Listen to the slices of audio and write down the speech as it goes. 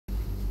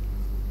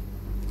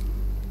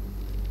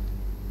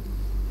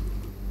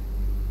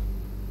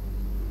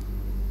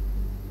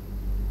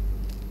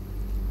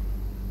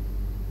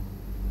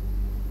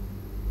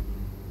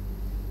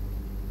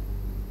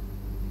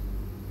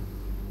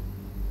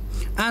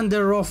And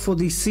they're off for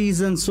the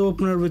season's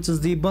opener, which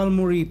is the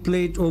Balamuri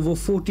plate over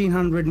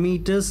 1400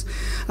 meters.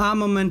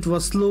 Armament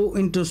was slow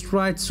into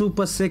stride.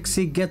 Super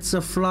Sexy gets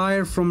a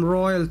flyer from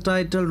Royal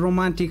Title.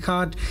 Romantic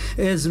Heart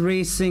is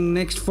racing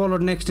next,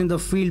 followed next in the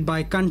field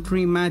by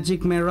Country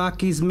Magic.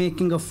 Meraki is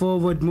making a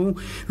forward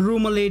move.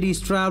 Rumor Lady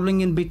is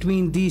traveling in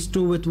between these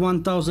two with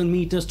 1000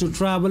 meters to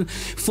travel,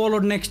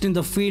 followed next in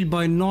the field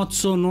by Not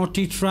So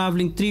Naughty,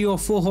 traveling 3 or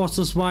 4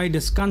 horses wide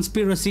is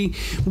Conspiracy.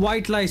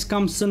 White Lies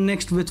comes in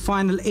next with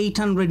final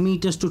 800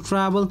 meters to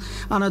travel.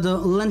 Another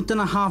length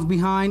and a half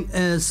behind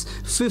is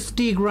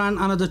 50 grand.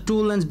 Another 2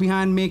 lengths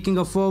behind, making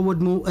a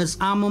forward move, is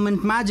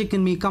Armament. Magic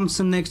in Me comes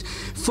in next.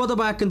 Further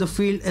back in the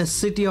field is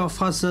City of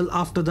Hustle.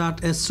 After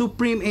that is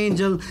Supreme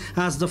Angel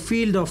as the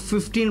field of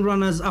 15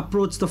 runners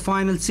approach the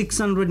final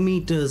 600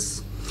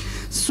 meters.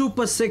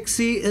 Super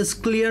Sexy is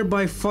clear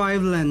by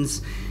 5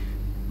 lengths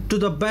to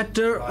the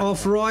better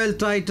of Royal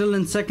Title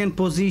in second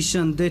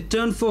position. They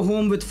turn for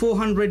home with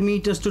 400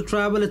 meters to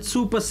travel. It's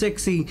Super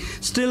Sexy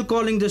still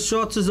calling the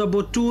shots, is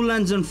about 2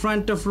 lengths in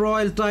front of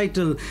Royal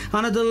Title.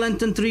 Another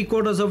length and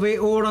 3/4 away.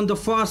 Over on the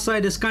far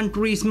side is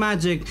Country's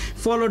Magic,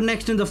 followed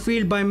next in the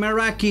field by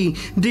Meraki.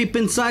 Deep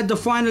inside the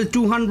final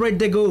 200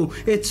 they go.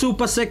 It's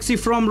Super Sexy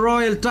from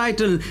Royal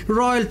Title.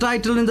 Royal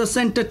Title in the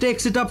center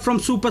takes it up from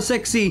Super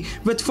Sexy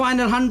with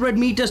final 100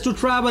 meters to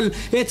travel.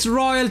 It's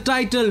Royal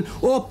Title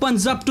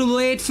opens up to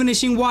late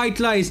finishing White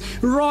Lies.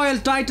 Royal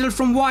Title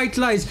from White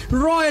Lies.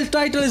 Royal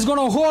Title is going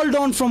to hold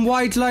on from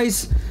White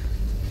Lies.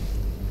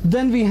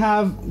 Then we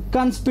have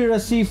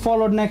Conspiracy,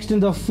 followed next in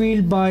the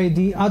field by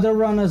the other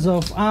runners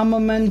of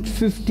Armament,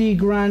 50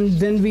 grand.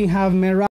 Then we have Meraki.